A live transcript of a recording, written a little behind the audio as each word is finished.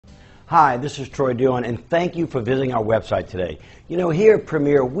Hi, this is Troy Dillon, and thank you for visiting our website today. You know, here at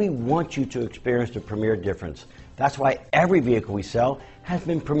Premier, we want you to experience the Premier difference. That's why every vehicle we sell has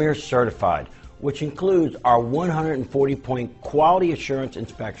been Premier certified, which includes our 140-point quality assurance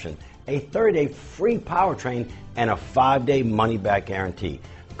inspection, a 30-day free powertrain, and a 5-day money-back guarantee.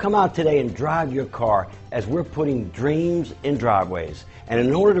 Come out today and drive your car, as we're putting dreams in driveways. And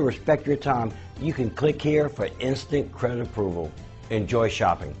in order to respect your time, you can click here for instant credit approval. Enjoy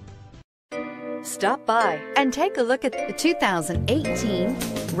shopping. Stop by and take a look at the 2018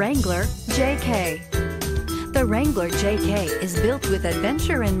 Wrangler JK. The Wrangler JK is built with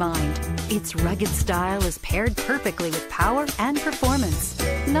adventure in mind. Its rugged style is paired perfectly with power and performance.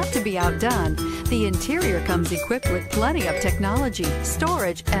 Not to be outdone, the interior comes equipped with plenty of technology,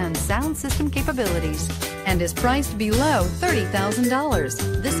 storage, and sound system capabilities, and is priced below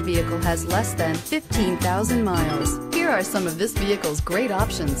 $30,000. This vehicle has less than 15,000 miles. Here are some of this vehicle's great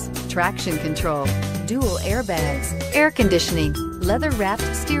options: traction control, dual airbags, air conditioning,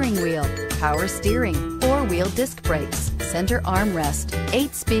 leather-wrapped steering wheel, power steering, 4-wheel disc brakes, center armrest,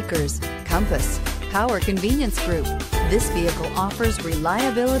 8 speakers, compass, power convenience group. This vehicle offers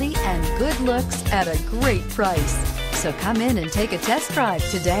reliability and good looks at a great price. So come in and take a test drive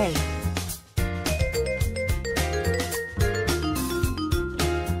today.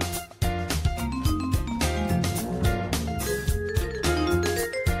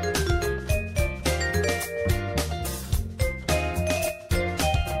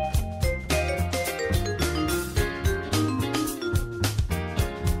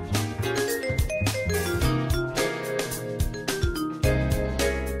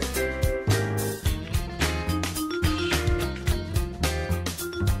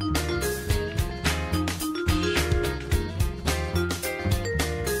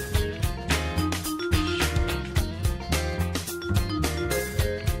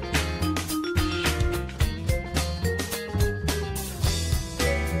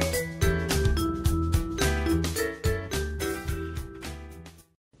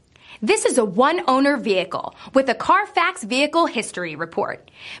 This is a one-owner vehicle with a Carfax Vehicle History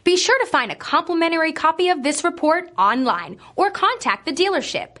Report. Be sure to find a complimentary copy of this report online or contact the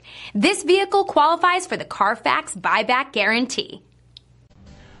dealership. This vehicle qualifies for the Carfax Buyback Guarantee.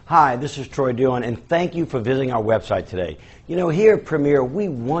 Hi, this is Troy Dillon, and thank you for visiting our website today. You know, here at Premier, we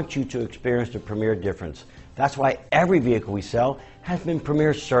want you to experience the Premier difference. That's why every vehicle we sell has been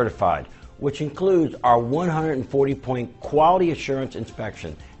Premier certified, which includes our 140-point quality assurance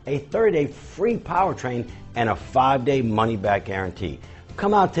inspection, a 30-day free powertrain, and a 5-day money-back guarantee.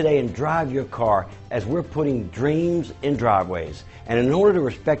 Come out today and drive your car, as we're putting dreams in driveways. And in order to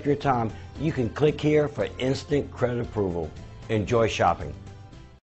respect your time, you can click here for instant credit approval. Enjoy shopping.